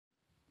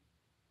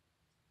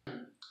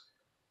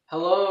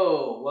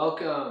Hello,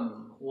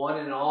 welcome one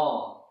and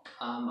all.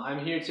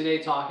 I'm here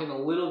today talking a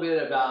little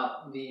bit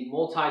about the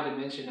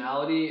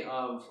multidimensionality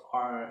of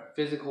our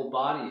physical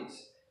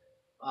bodies.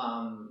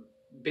 Um,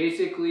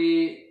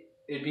 Basically,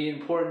 it'd be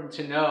important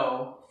to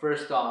know,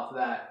 first off,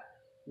 that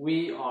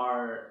we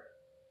are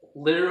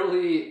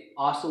literally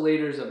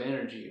oscillators of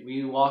energy.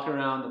 We walk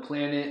around the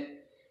planet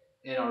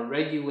and are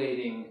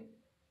regulating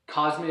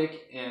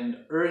cosmic and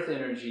earth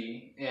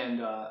energy and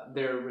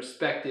their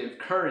respective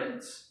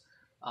currents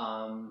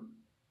um,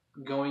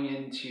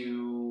 going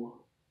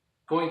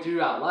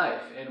throughout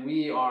life, and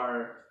we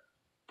are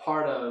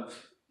part of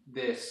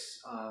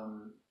this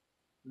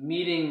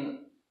meeting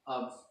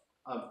of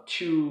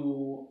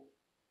two.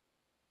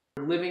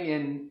 We're living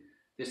in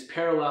this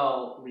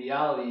parallel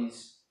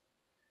realities,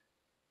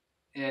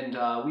 and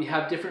we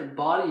have different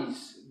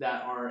bodies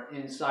that are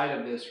inside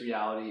of this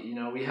reality. You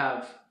know, we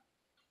have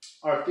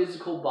our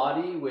physical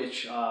body,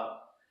 which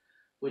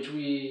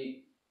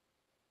we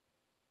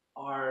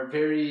are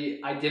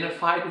very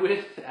identified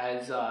with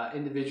as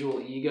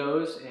individual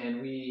egos,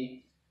 and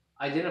we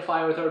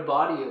identify with our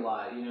body a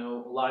lot. You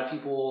know, a lot of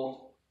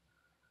people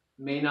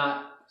may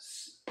not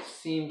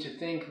seem to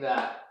think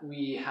that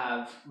we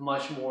have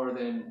much more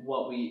than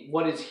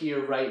what is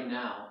here right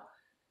now,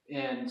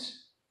 and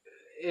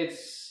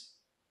it's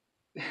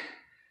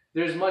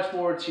there's much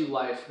more to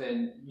life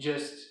than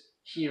just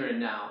here and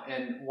now.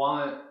 And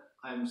while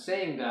I'm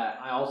saying that,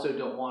 I also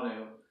don't want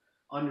to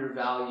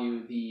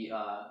undervalue the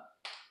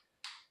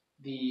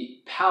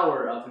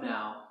power of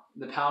now,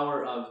 the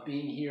power of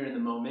being here in the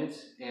moment,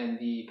 and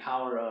the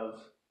power of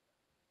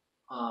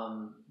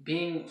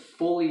being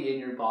fully in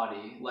your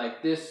body.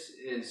 Like, this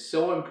is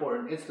so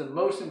important. It's the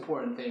most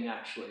important thing,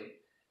 actually.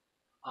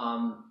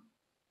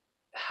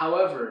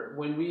 However,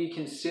 when we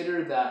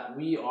consider that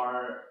we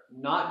are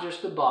not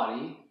just the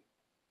body,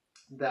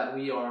 that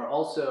we are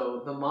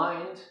also the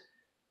mind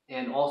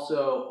and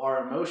also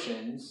our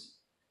emotions,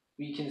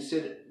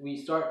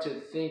 we start to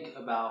think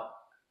about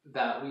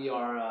that we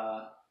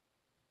are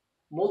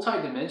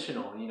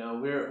multidimensional. You know,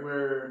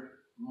 we're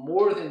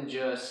more than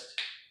just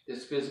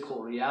this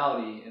physical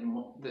reality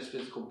and this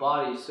physical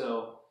body.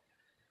 So,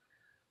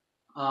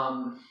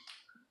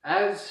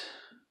 as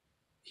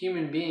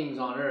human beings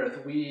on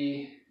Earth,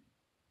 we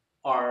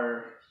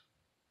are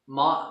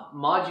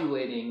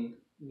modulating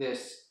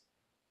this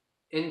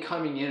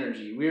incoming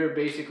energy. We are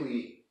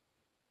basically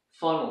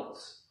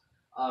funnels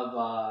of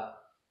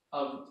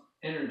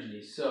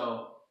energy.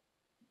 So,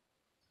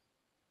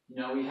 you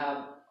know, we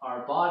have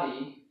our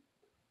body,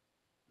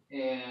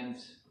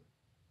 and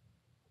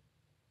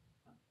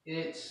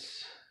it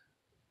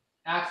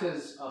acts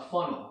as a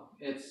funnel.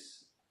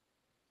 It's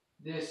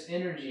this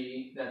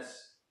energy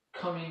that's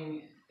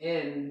coming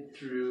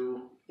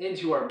into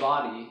our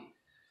body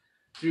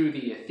through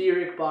the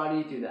etheric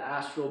body, through the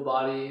astral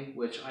body,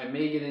 which I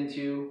may get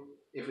into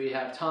if we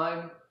have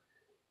time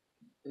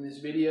in this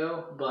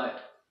video.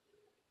 But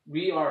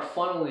we are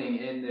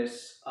funneling in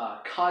this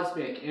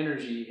cosmic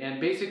energy,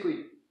 and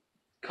basically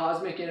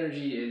cosmic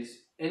energy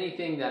is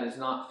anything that is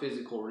not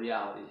physical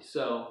reality.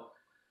 So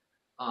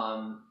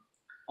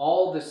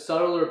all the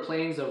subtler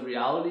planes of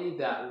reality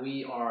that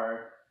we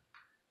are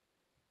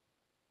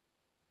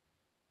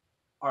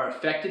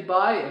affected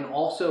by, and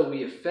also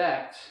we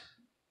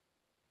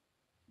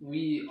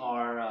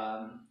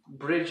are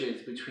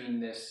bridges between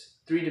this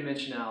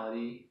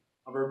three-dimensionality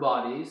of our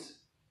bodies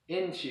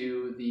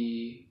into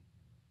the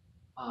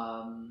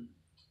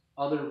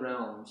other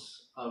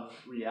realms of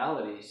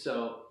reality.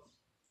 So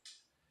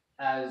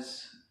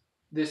as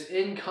this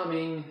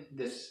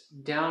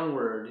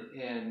downward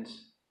and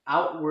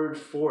outward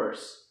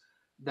force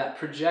that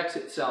projects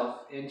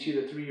itself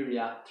into the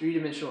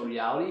three-dimensional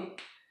reality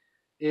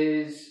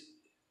is,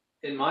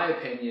 in my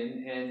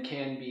opinion, and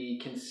can be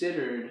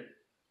considered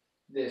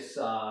this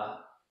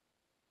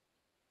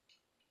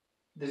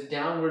this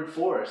downward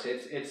force.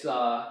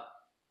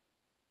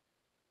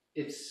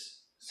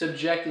 It's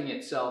subjecting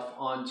itself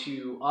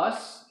onto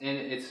us, and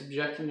it's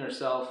subjecting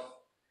itself.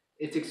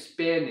 It's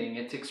expanding.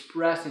 It's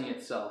expressing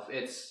itself.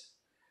 It's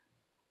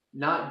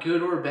not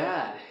good or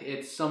bad.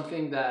 It's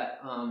something that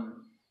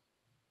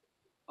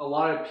a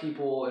lot of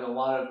people and a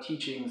lot of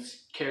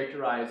teachings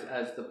characterize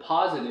as the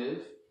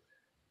positive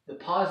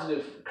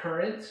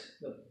current,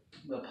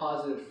 the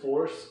positive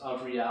force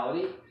of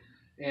reality.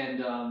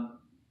 And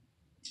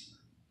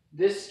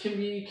this can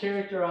be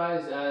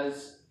characterized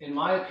as, in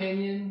my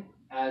opinion,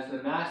 as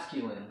the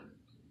masculine.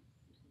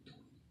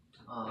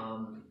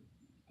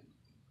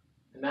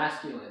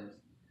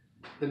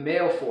 The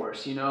male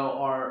force. You know,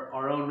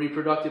 our own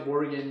reproductive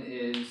organ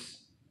is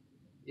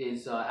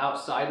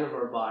outside of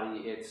our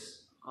body.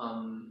 It's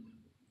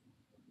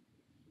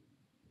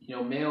you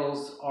know,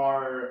 males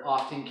are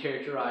often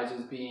characterized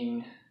as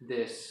being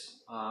this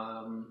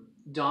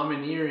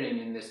domineering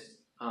and this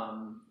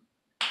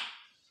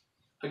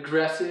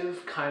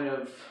aggressive, kind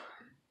of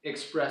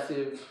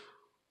expressive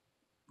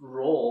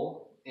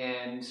role.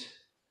 And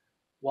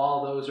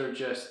while those are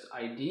just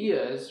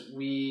ideas,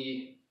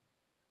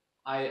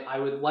 I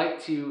would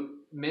like to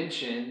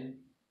mention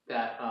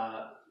that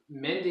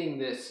mending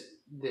this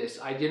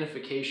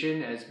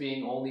identification as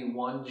being only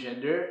one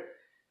gender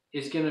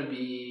is going to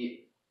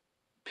be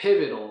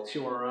pivotal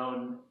to our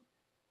own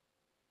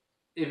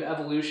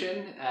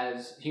evolution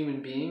as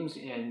human beings,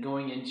 and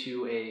going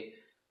into a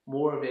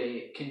more of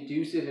a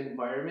conducive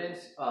environment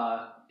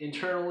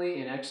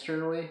internally and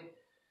externally.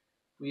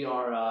 We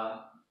are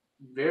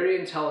very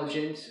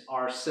intelligent.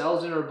 Our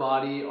cells in our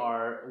body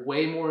are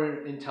way more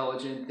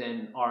intelligent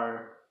than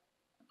our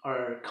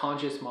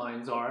conscious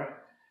minds are.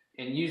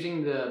 And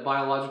using the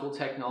biological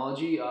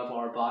technology of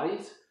our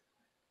bodies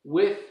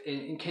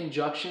in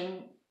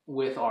conjunction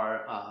with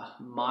our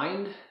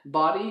mind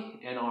body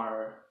and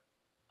our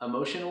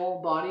emotional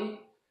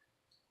body,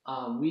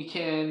 we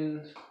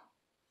can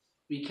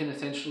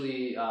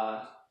essentially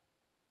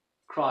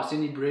cross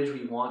any bridge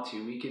we want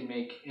to. We can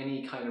make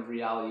any kind of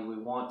reality we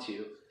want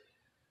to.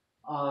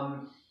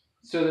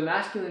 So the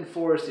masculine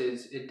force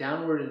is a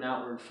downward and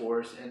outward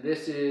force, and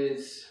this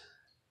is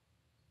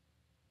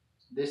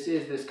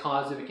this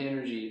cosmic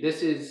energy.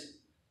 This is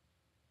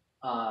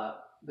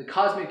the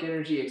cosmic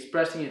energy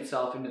expressing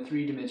itself into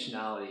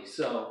three-dimensionality.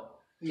 So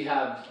we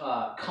have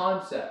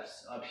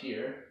concepts up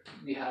here.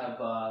 We have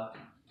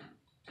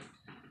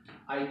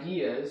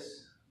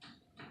ideas,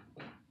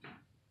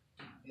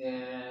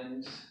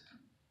 and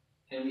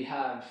we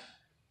have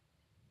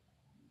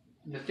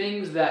the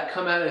things that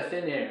come out of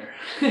thin air.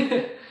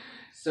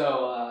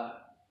 So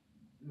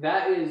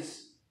that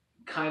is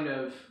kind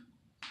of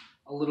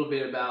a little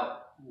bit about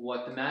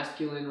what the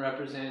masculine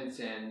represents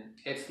and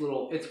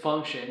its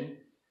function.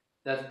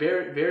 That's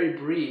very, very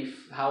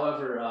brief.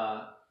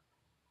 However,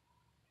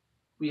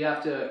 we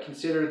have to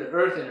consider the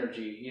earth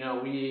energy. You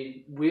know,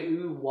 we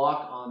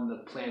walk on the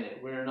planet.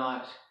 We're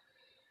not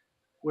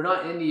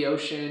in the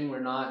ocean. We're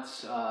not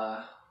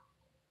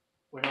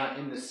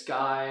in the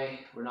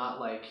sky. We're not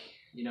like,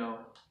 you know,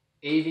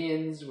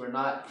 avians. We're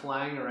not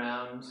flying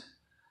around.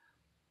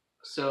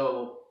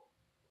 So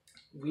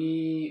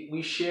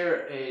we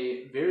share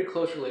a very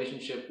close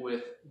relationship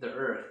with the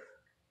earth,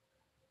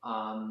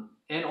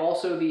 and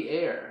also the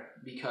air,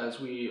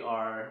 because we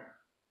are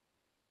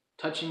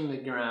touching the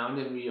ground,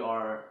 and we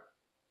are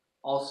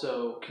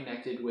also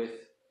connected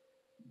with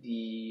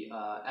the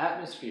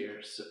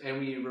atmosphere, and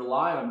we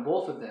rely on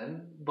both of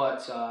them.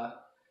 But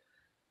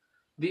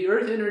the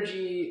earth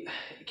energy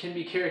can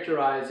be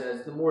characterized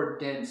as the more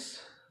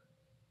dense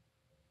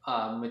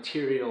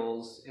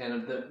materials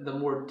and the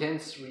more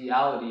dense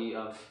reality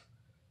of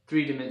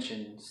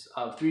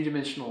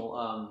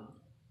three-dimensional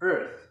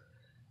earth,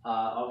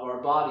 of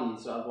our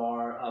bodies,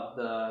 of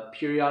the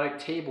periodic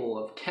table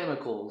of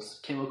chemical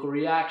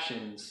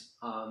reactions.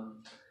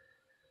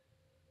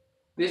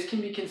 This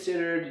can be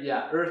considered,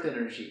 earth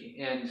energy.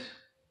 And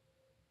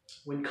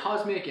when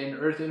cosmic and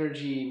earth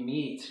energy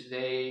meet,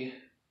 they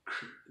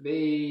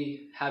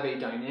have a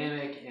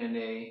dynamic, and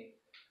they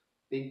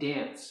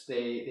dance.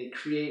 They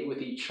create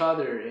with each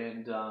other,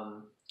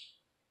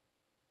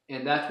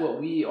 and that's what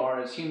we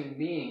are as human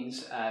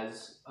beings,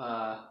 as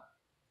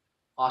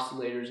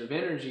oscillators of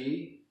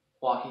energy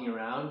walking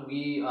around.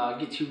 We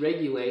get to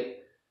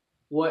regulate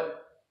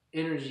what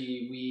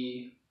energy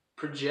we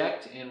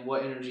project and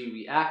what energy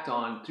we act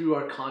on through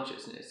our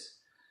consciousness.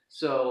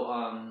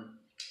 So,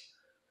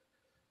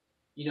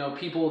 you know,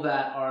 people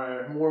that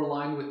are more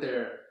aligned with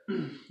their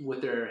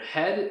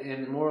head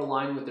and more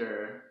aligned with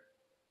their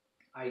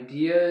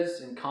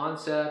ideas and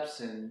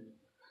concepts and,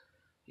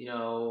 you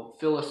know,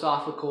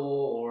 philosophical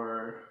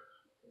or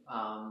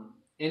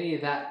any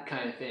of that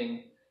kind of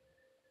thing.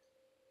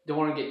 Don't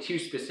want to get too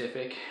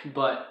specific,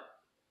 but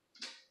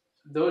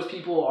those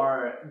people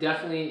are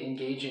definitely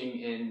engaging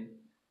in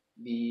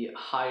the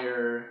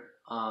higher,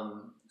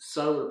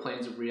 subtler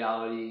planes of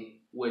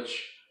reality,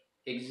 which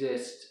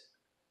exist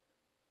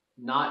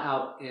not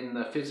out in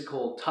the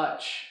physical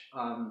touch,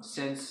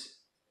 sense,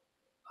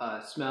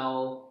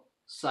 smell,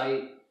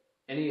 sight,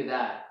 any of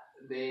that.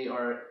 They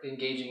are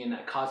engaging in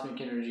that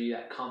cosmic energy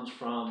that comes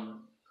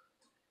from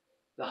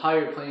the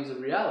higher planes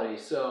of reality.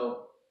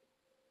 So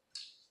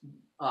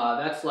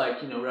that's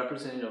like, you know,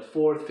 representative of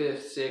 4th,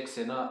 5th, 6th,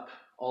 and up,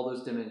 all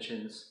those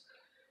dimensions.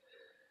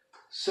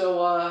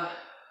 So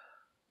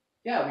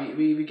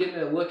we get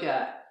to look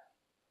at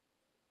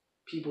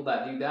people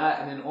that do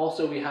that, and then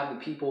also we have the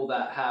people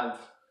that have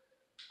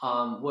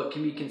what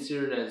can be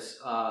considered as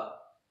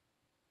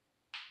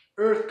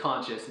earth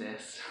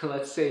consciousness.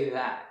 Let's say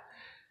that.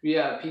 We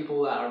have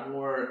people that are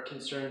more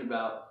concerned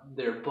about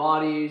their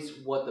bodies,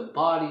 what the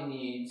body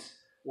needs,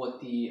 what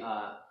the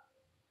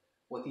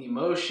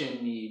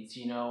emotion needs,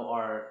 you know,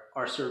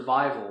 our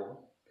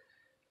survival.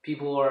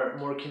 People are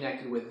more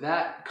connected with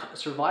that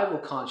survival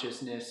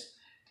consciousness,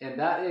 and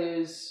that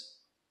is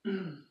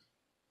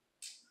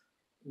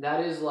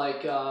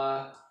like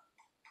a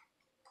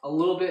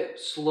little bit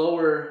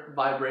slower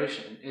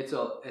vibration. It's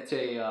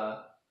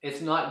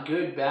not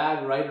good,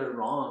 bad, right, or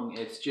wrong.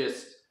 It's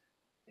just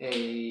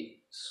a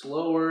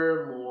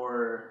slower,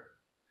 more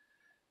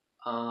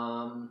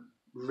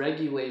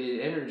regulated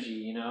energy.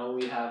 You know,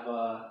 we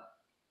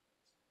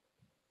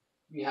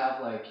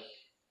have like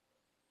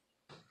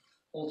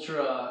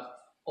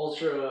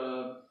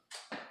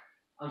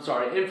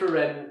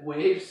infrared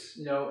waves,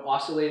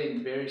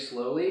 oscillating very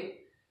slowly,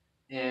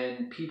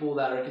 and people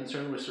that are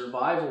concerned with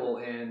survival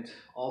and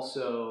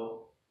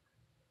also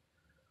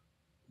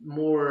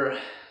more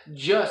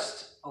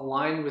just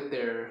aligned with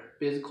their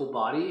physical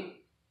body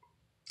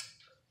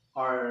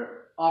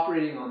are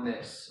operating on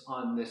this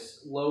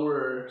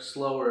lower,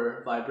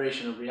 slower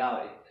vibration of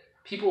reality.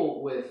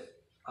 People with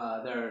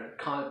their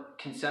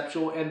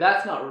conceptual, and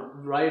that's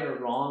not right or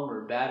wrong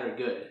or bad or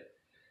good.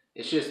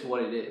 It's just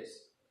what it is.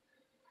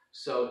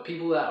 So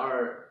people that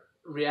are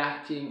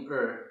reacting,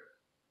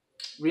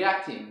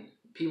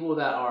 people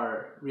that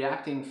are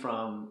reacting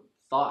from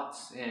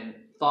thoughts and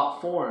thought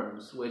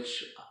forms,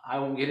 which I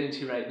won't get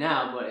into right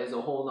now, but is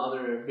a whole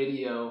nother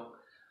video,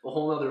 a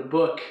whole nother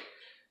book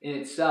in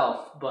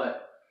itself.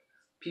 But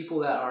people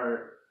that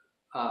are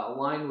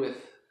aligned with,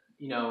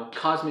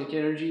 cosmic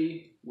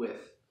energy,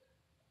 with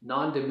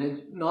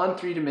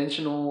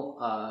non-three-dimensional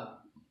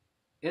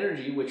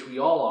energy, which we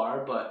all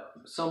are, but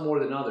some more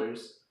than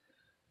others.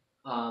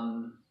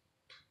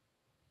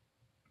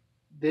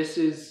 This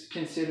is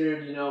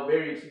considered,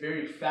 very,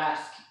 very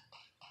fast,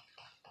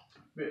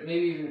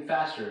 maybe even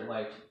faster,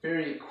 like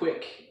very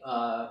quick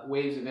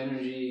waves of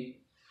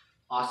energy,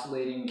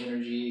 oscillating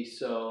energy.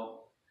 So,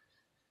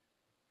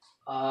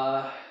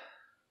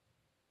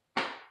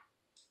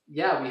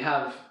 yeah, we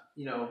have,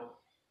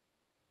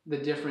 the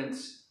different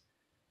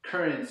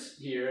currents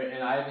here,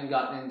 and I haven't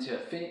gotten into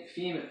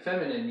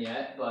feminine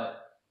yet,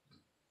 but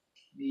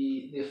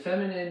the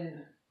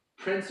feminine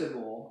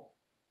principle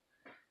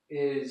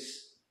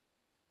is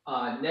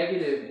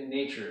negative in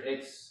nature.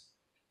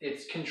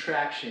 It's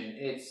contraction.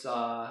 It's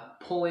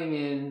pulling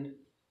in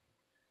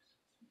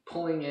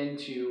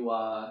to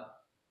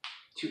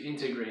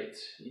integrate.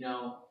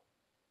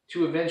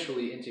 To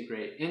eventually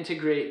integrate.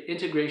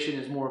 Integration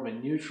is more of a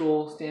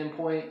neutral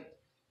standpoint,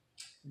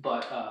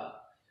 but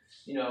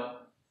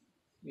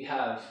we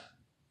have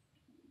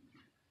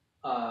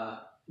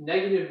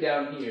negative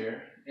down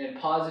here and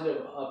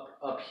positive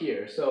up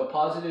here. So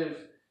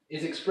positive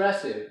is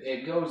expressive.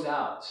 It goes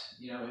out.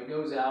 It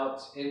goes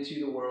out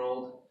into the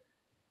world,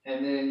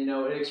 and then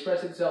it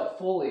expresses itself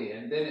fully,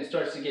 and then it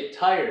starts to get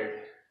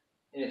tired,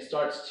 and it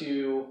starts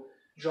to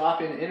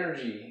drop in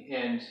energy,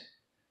 and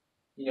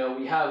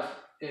we have,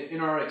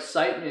 in our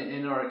excitement,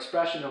 in our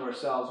expression of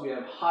ourselves, we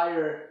have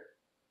higher,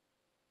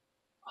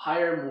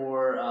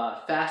 more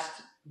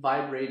fast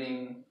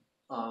vibrating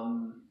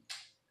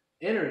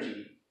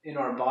energy in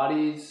our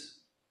bodies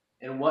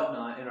and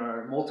whatnot, in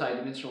our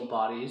multidimensional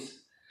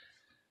bodies.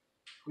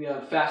 We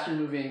have faster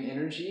moving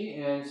energy,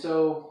 and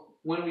so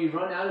when we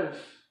run out of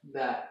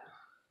that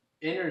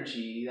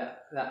energy,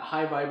 that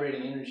high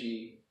vibrating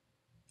energy,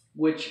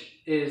 which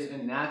is a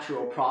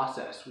natural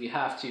process, we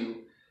have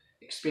to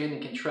expand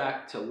and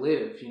contract to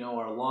live.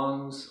 Our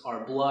lungs,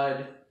 our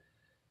blood,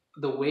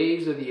 the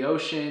waves of the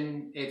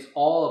ocean, it's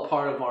all a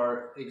part of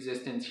our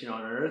existence here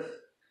on Earth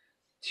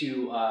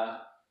to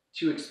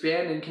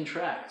expand and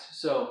contract.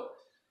 So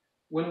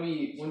when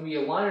we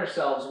align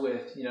ourselves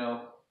with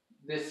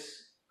this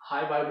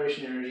high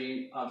vibration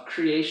energy of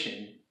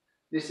creation,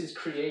 this is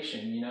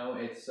creation.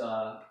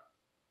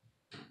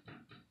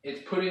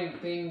 It's putting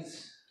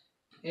things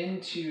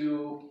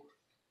into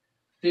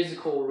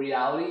physical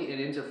reality and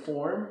into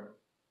form,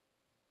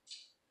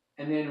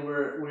 and then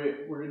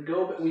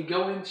we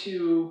go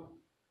into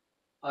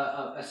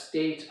a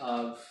state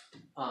of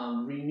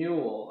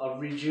renewal,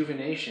 of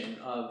rejuvenation,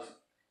 of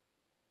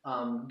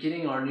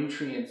getting our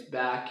nutrients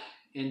back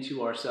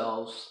into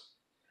ourselves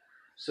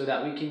so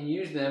that we can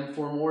use them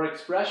for more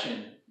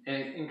expression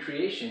and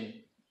creation.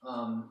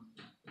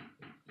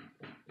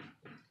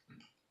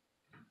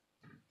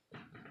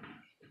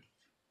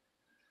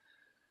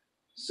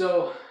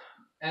 So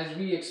as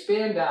we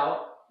expand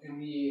out and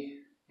we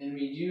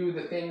do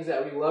the things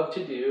that we love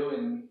to do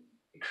and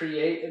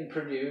create and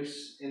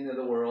produce into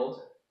the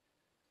world,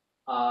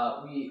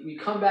 we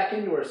come back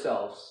into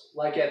ourselves.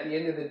 Like at the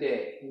end of the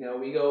day,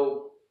 we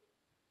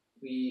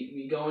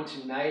go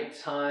into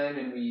nighttime,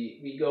 and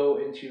we go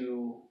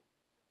into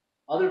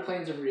other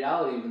planes of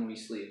reality when we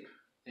sleep,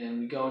 and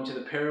we go into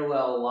the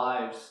parallel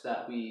lives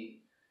that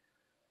we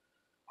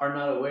are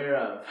not aware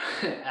of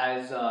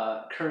as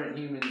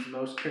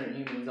most current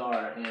humans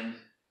are, and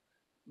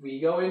we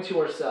go into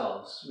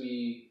ourselves.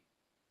 We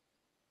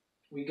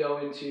go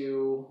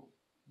into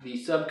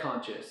the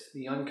subconscious,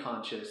 the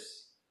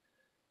unconscious,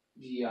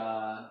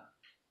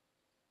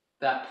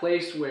 that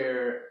place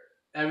where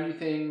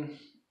everything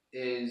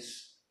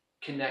is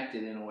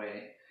connected in a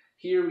way.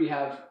 Here we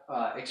have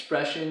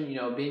expression,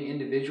 being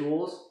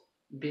individuals,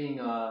 being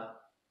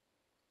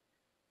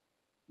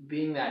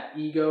that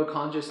ego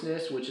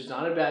consciousness, which is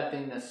not a bad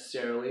thing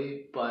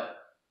necessarily, but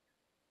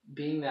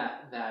being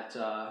that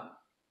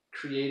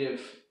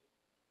creative,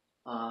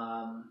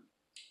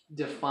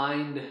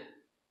 defined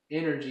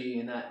energy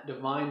and that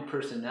divine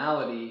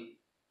personality,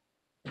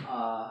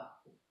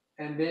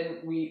 and then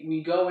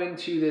we go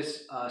into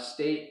this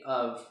state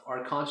of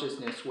our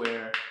consciousness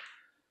where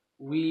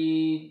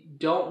we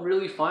don't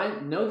really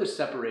know the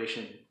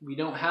separation. We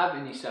don't have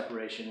any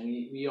separation.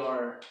 We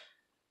are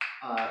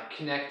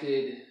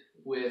connected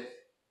with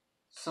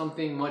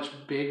something much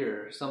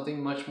bigger,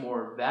 something much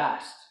more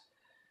vast,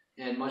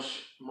 and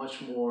much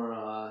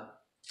more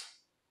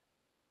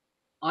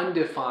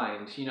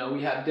undefined. You know,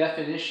 we have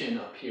definition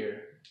up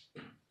here.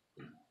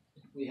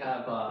 We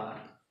have,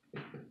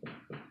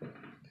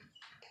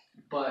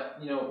 but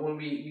you know, when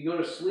we go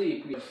to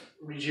sleep, we have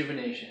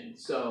rejuvenation.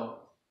 So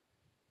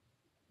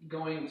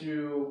going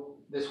through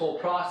this whole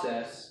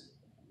process,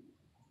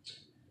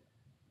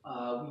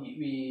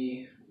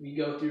 we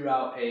go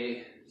throughout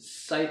a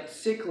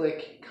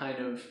cyclic kind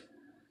of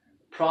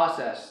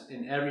process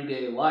in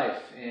everyday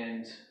life,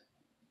 and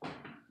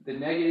the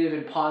negative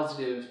and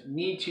positive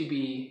need to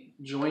be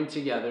joined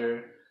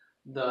together.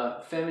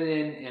 The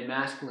feminine and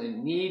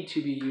masculine need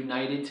to be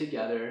united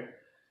together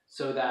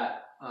so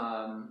that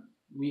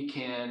we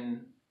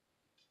can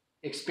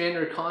expand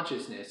our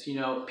consciousness. You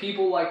know,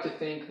 people like to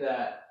think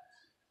that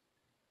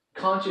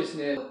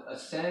consciousness will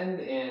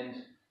ascend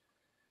and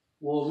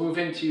we'll move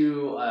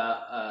into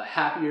a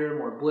happier,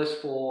 more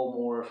blissful,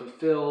 more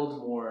fulfilled,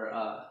 more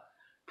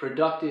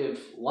productive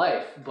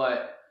life,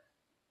 but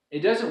it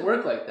doesn't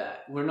work like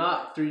that. We're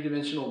not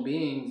three-dimensional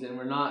beings, and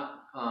we're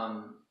not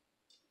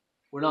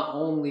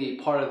only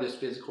part of this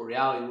physical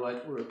reality,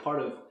 we're a part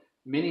of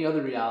many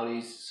other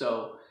realities.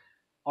 So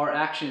our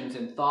actions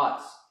and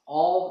thoughts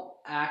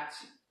all act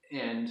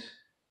and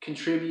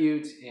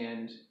contribute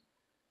and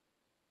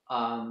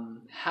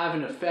have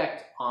an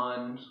effect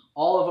on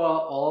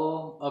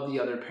all of the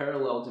other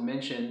parallel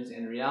dimensions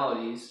and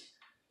realities.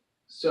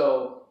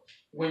 So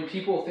when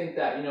people think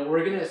that, you know,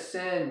 we're going to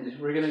ascend,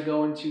 we're going to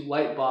go into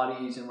light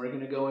bodies, and we're going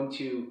to go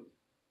into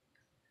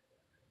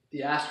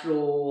the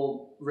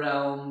astral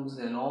realms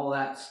and all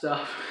that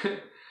stuff,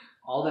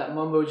 all that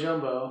mumbo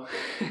jumbo,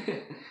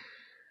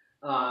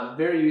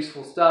 very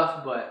useful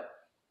stuff, but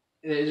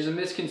there's a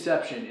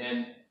misconception,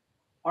 and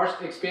our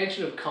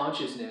expansion of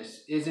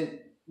consciousness isn't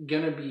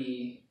going to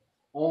be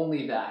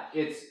only that.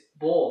 It's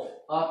both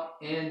up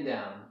and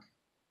down.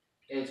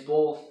 It's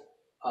both,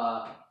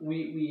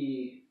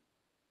 we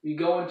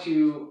go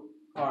into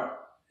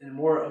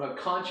more of a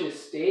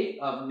conscious state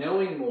of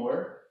knowing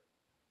more,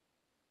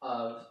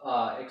 of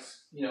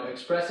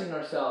expressing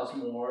ourselves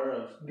more,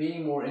 of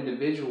being more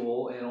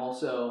individual, and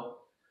also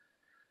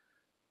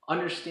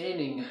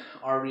understanding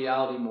our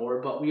reality more.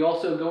 But we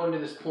also go into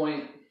this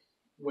point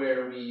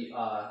where we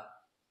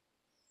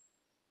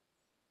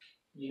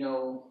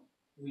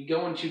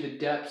go into the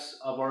depths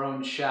of our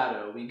own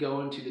shadow. We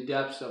go into the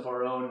depths of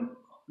our own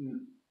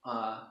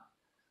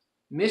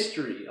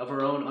mystery, of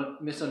our own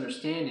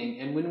misunderstanding.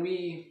 And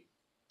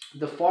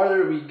the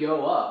farther we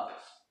go up,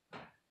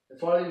 the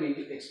farther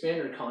we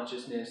expand our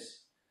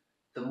consciousness,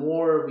 the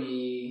more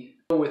we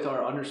go with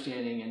our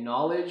understanding and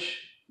knowledge,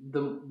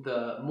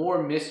 the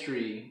more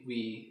mystery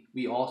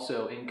we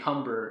also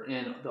encumber,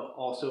 and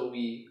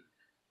we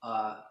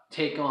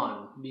take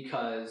on,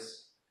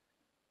 because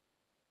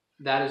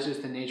that is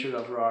just the nature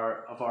of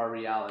our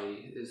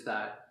reality, is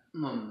that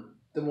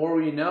the more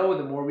we know,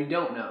 the more we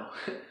don't know.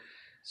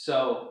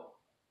 So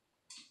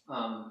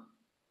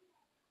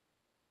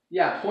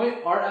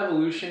our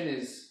evolution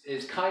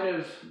is kind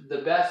of the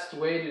best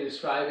way to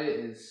describe it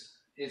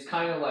is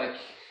kind of like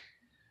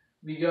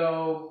we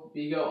go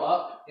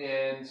up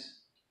and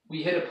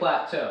we hit a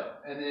plateau,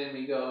 and then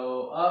we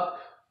go up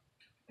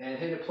and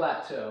hit a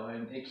plateau,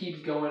 and it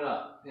keeps going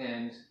up.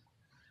 And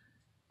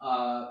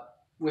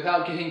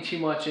without getting too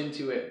much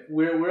into it,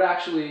 we're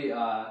actually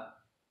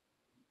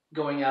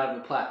going out of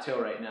the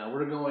plateau right now.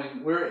 We're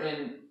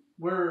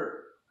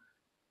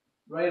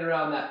right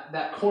around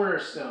that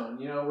cornerstone.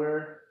 You know,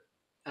 we're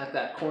at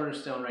that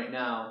cornerstone right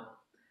now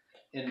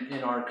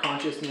in our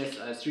consciousness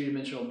as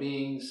three-dimensional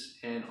beings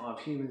and of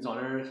humans on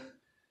Earth.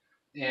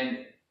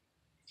 And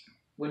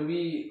when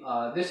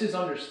this is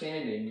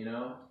understanding, you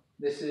know,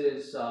 this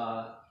is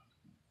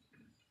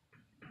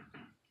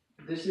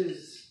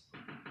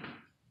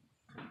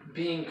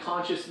being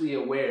consciously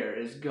aware,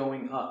 is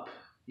going up,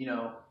 you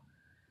know.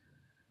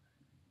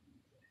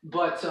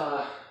 But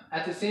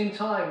at the same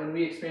time, when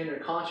we expand our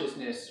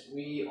consciousness,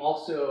 we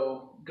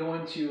also go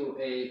into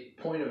a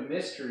point of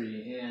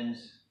mystery, and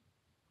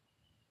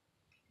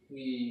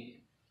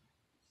we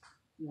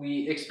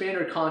expand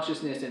our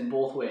consciousness in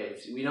both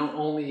ways. We don't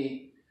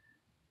only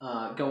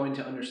go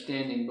into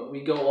understanding, but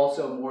we go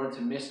also more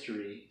into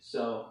mystery.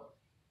 So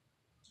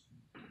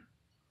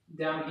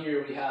down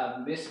here we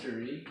have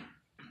mystery.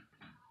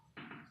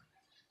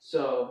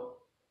 So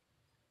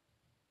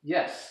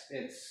yes,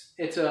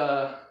 it's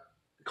a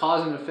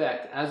cause and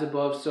effect, as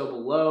above, so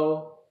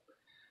below.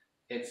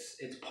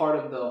 It's part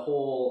of the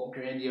whole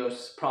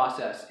grandiose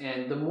process.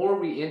 And the more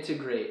we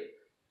integrate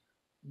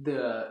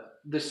the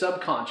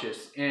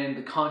subconscious and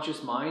the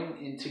conscious mind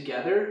in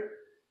together,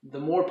 the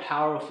more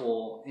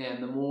powerful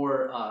and the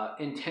more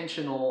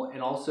intentional,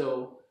 and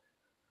also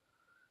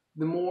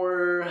the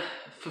more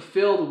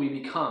fulfilled we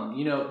become.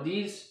 You know,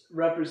 these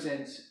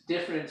represent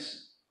different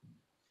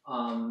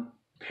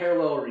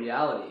parallel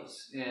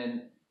realities,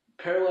 and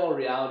parallel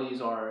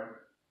realities are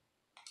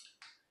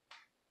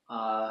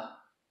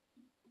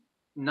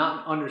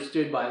not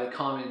understood by the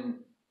common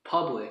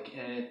public,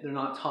 and they're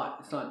not taught.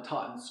 It's not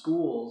taught in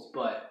schools.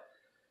 But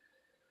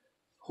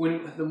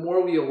the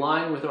more we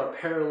align with our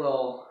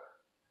parallel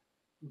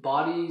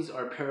bodies,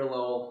 our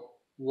parallel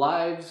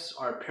lives,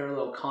 our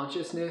parallel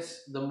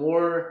consciousness, the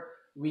more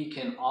we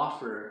can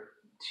offer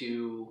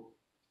to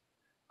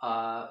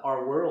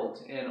our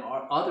world and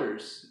our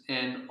others,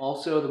 and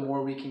also the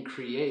more we can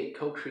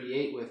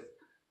co-create with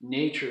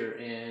nature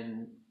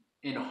and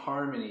in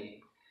harmony,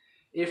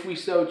 if we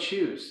so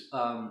choose.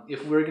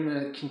 If we're going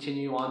to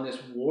continue on this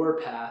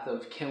war path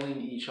of killing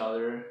each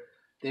other,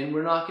 then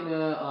we're not going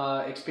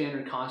to expand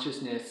our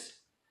consciousness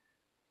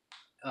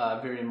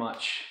very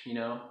much, you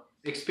know.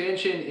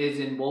 Expansion is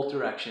in both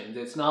directions.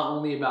 It's not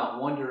only about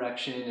one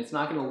direction. It's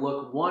not going to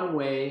look one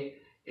way.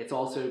 It's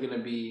also going to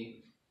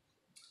be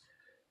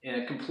in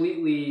a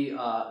completely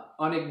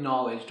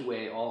unacknowledged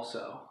way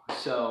also.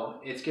 So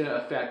it's going to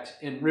affect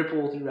and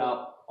ripple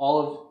throughout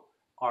all of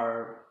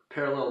our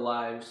parallel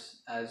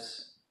lives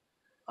as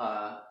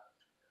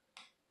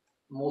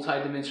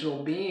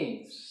multidimensional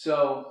beings.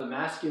 So the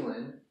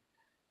masculine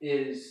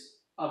is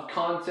of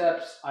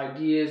concepts,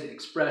 ideas,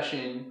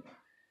 expression,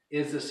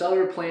 is the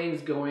cellular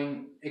planes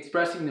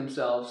expressing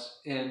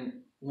themselves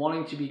and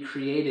wanting to be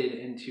created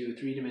into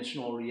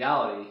three-dimensional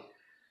reality.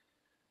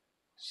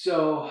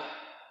 So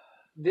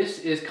this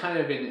is kind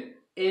of an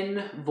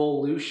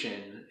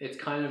involution. It's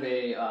kind of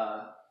a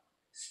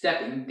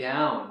stepping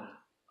down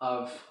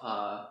of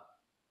our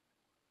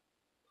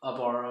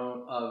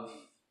own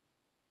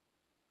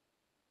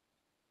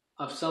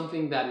of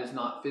something that is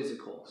not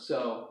physical.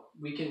 So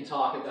we can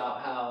talk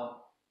about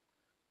how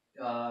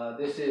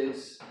this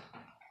is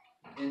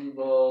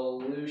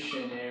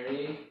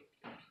involutionary,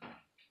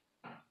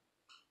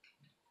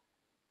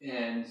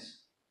 and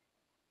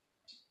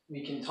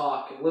we can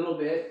talk a little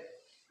bit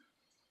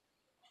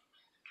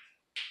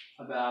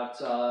about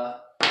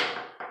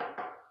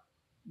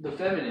the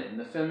feminine.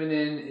 The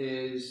feminine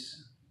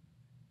is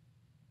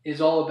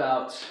all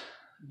about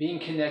being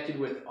connected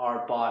with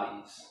our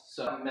bodies.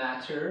 So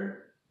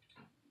matter,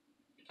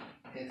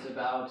 it's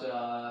about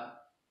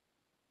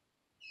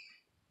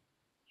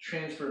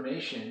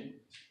transformation.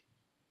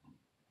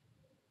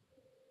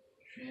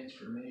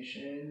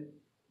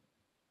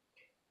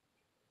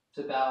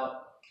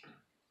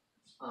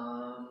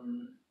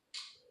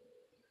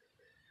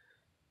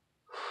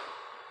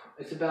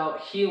 It's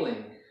about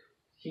healing.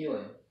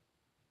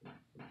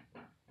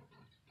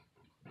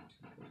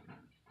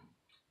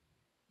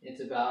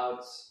 It's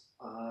about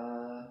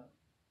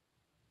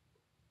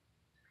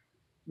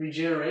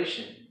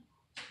regeneration,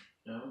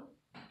 you know?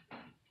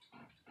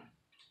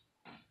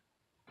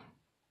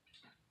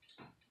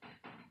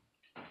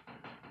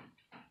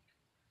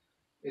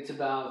 It's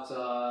about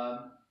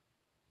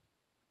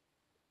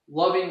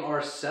loving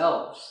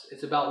ourselves.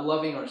 It's about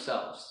loving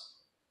ourselves.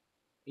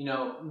 You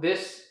know,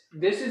 this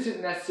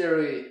isn't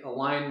necessarily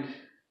aligned,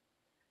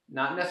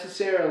 not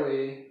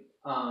necessarily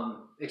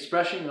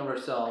expression of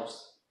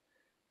ourselves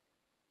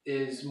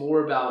is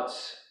more about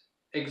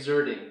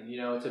exerting, you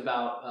know, it's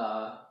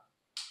about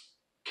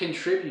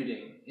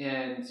contributing,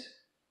 and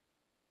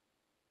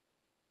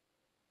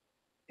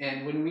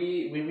when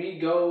we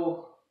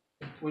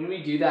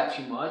do that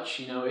too much,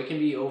 you know, it can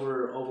be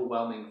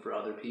overwhelming for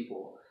other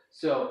people.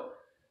 So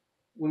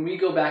when we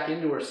go back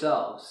into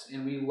ourselves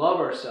and we love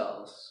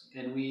ourselves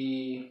and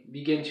we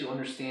begin to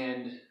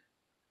understand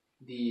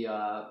the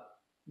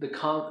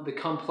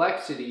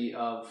complexity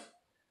of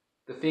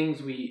the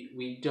things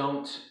we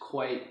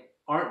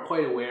aren't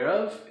quite aware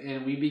of,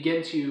 and we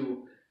begin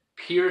to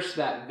pierce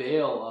that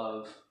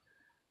veil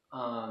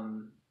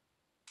of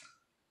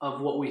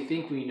what we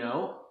think we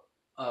know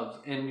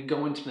and we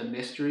go into the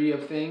mystery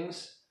of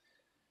things,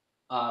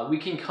 we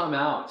can come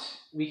out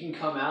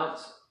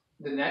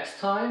the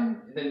next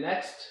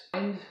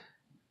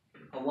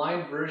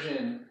aligned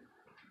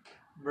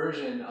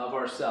version of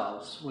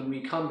ourselves, when we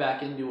come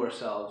back into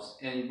ourselves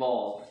and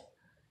evolve.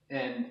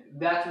 And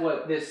that's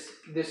what this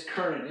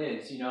current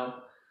is, you know.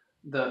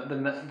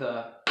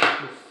 The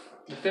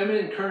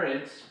feminine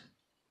current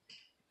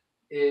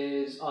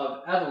is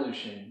of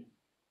evolution.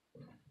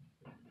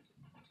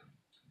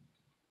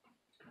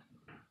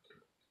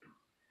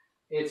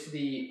 It's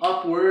the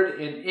upward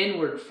and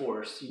inward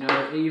force, you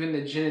know. Even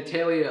the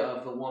genitalia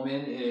of the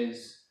woman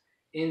is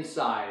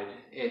inside.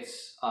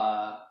 It's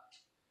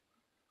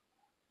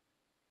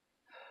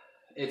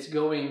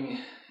going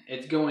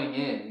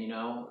in, you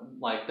know.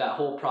 Like that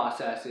whole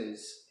process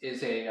is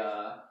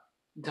a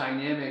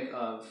dynamic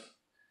of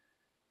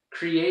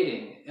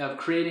creating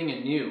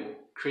new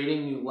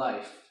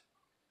life.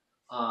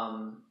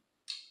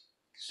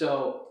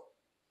 So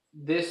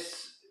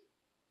these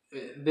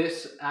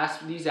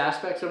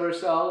aspects of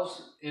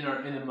ourselves in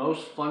the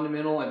most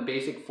fundamental and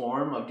basic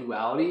form of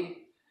duality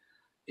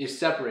is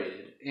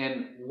separated,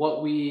 and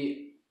what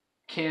we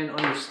can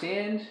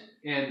understand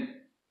and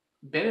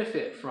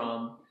benefit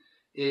from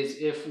is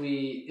if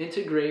we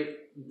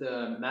integrate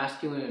the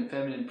masculine and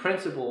feminine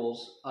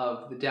principles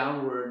of the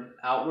downward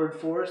outward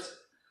force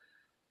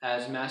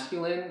as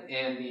masculine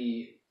and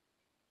the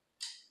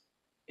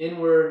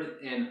inward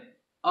and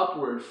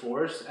upward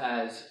force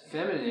as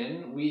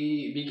feminine,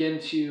 we begin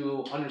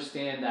to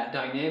understand that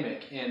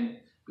dynamic, and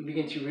we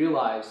begin to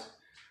realize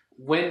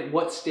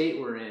what state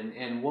we're in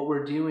and what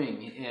we're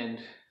doing, and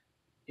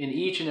in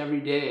each and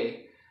every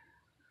day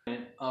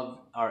of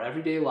our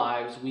everyday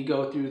lives we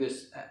go through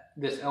this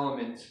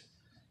element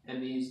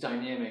and these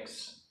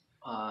dynamics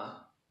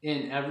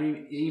in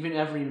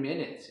every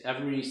minute,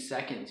 every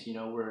second. You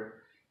know, we're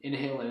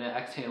inhaling and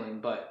exhaling.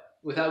 But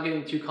without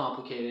getting too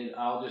complicated,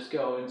 I'll just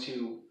go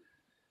into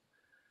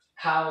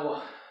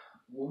how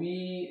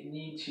we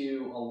need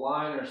to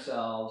align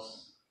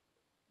ourselves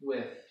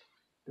with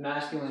the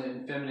masculine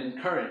and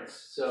feminine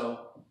currents.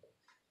 So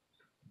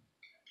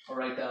I'll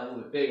write that a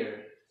little bit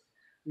bigger.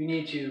 We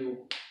need to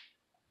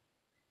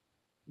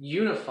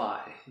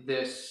unify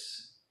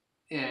this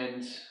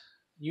and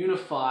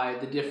unify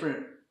the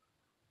different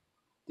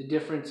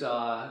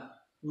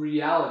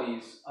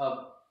realities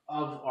of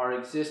our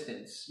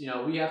existence. You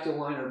know, we have to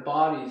align our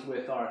bodies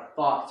with our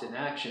thoughts and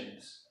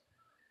actions.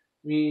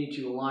 We need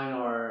to align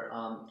our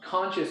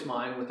conscious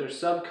mind with our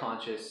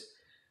subconscious.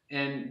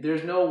 And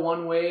there's no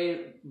one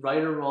way,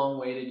 right or wrong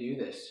way to do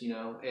this. You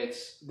know,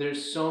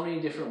 there's so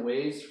many different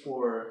ways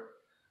for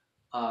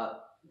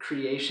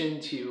creation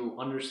to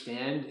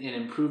understand and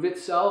improve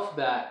itself,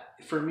 that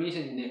for me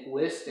to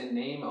list and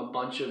name a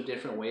bunch of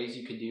different ways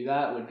you could do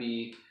that would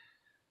be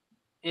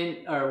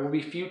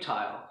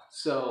futile.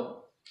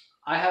 So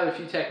I have a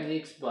few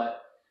techniques,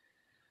 but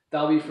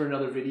that'll be for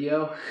another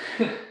video.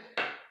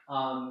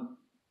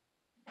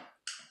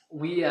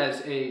 We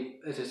as a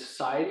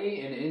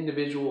society and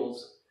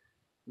individuals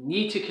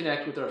need to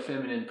connect with our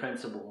feminine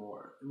principle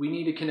more. We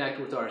need to connect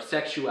with our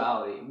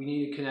sexuality. We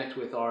need to connect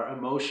with our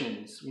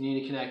emotions. We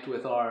need to connect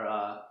with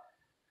our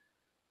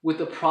with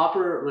the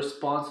proper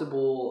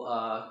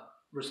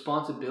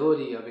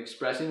responsibility of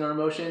expressing our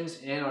emotions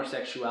and our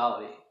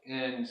sexuality.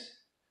 And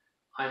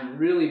I'm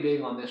really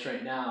big on this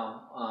right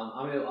now.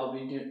 I'll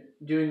be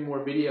doing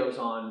more videos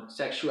on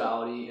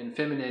sexuality and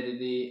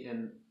femininity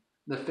and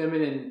the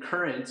feminine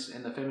currents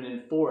and the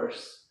feminine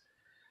force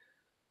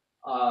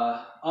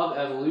of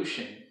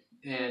evolution.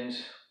 And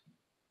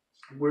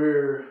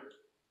we're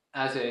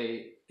on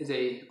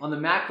the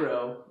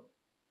macro,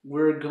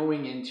 we're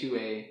going into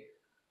a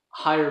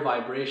higher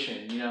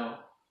vibration. You know,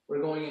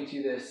 we're going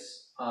into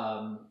this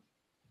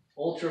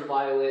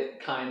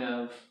ultraviolet kind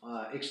of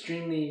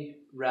extremely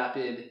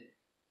rapid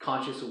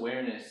conscious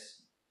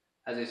awareness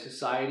as a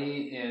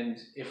society. And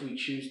if we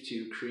choose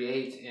to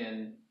create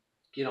and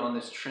get on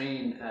this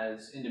train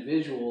as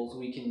individuals,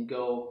 we can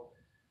go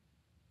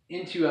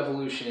into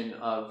evolution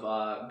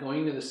of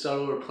going to the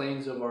subtler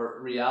planes of our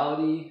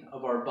reality,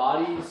 of our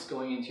bodies,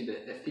 going into the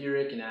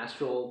etheric and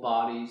astral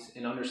bodies,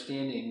 and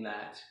understanding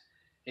that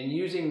and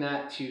using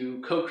that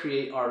to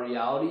co-create our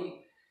reality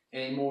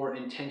in a more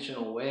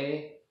intentional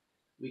way.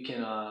 We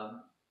can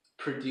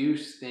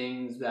produce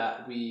things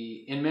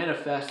and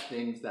manifest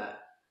things that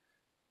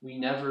we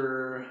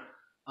never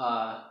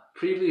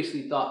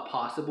previously thought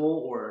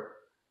possible, or,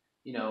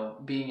 you know,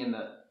 being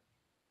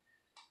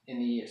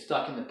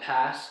stuck in the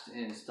past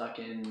and stuck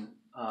in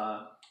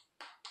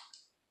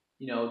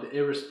you know, the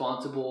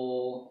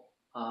irresponsible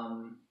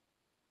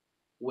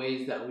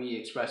ways that we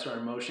express our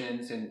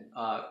emotions and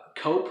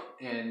cope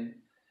and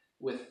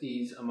with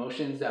these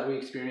emotions that we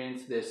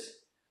experience. This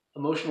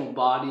emotional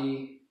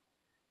body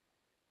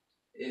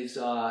is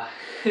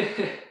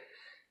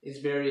is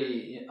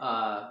very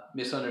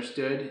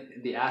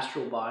misunderstood. The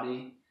astral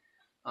body,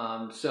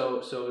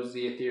 so is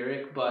the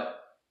etheric. But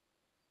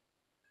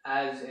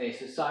as a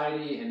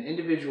society and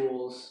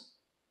individuals,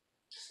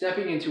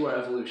 stepping into our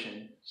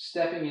evolution,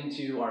 stepping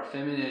into our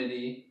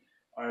femininity,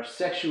 our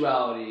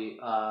sexuality,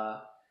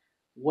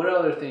 what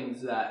other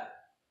things that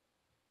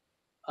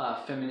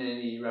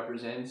femininity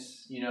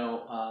represents, you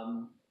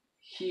know,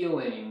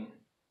 healing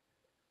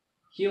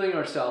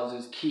ourselves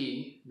is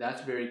key.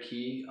 That's very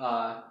key.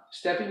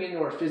 Stepping into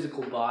our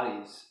physical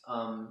bodies,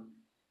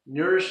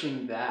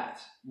 nourishing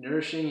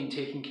and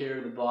taking care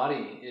of the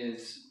body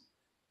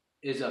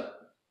is a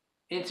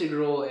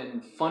integral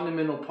and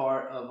fundamental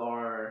part of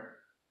our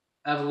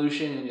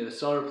evolution into the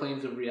solar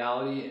planes of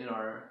reality, and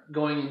are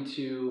going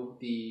into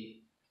the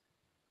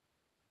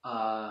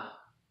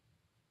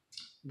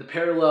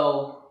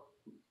parallel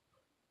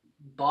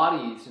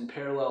bodies and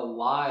parallel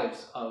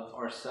lives of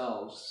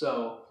ourselves.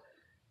 So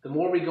the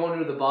more we go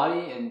into the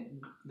body, and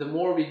the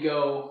more we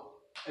go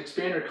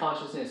expand our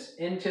consciousness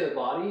into the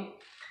body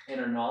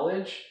and our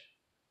knowledge,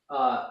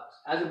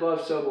 as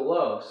above, so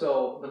below.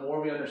 So the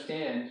more we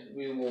understand,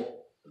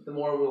 the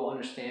more we'll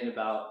understand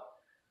about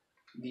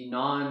the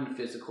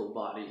non-physical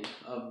body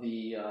of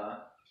the,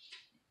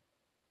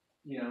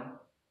 you know,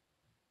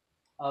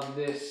 of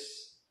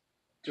this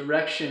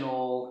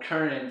directional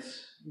current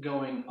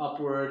going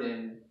upward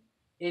and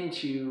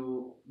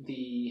into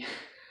the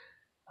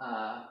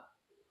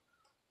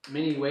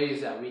many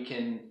ways that we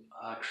can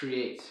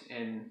create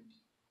and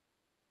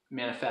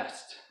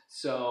manifest.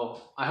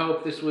 So I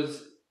hope this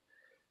was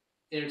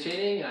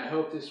entertaining. I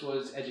hope this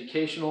was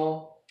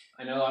educational.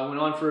 I know I went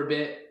on for a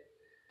bit.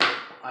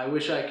 I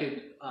wish I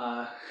could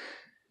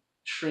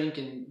shrink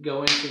and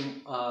go into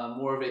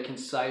more of a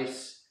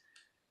concise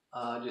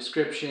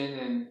description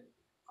and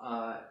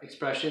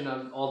expression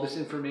of all this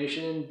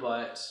information,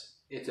 but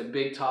it's a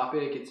big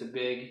topic. It's a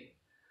big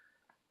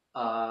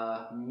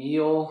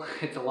meal.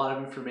 It's a lot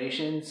of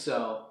information.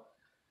 So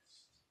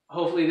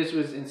hopefully this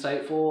was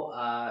insightful.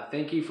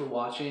 Thank you for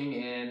watching,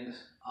 and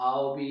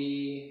I'll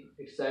be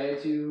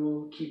excited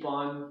to keep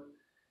on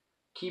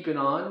keeping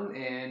on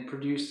and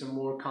produce some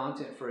more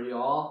content for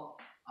y'all.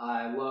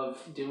 I love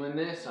doing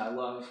this. I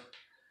love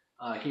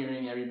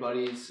hearing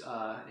everybody's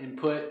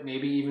input,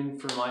 maybe even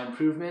for my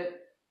improvement.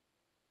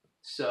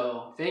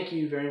 So thank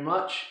you very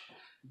much.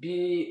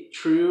 Be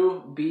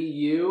true, be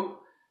you,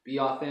 be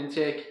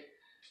authentic,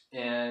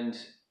 and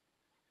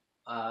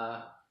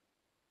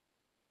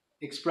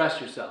express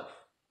yourself.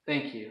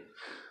 Thank you.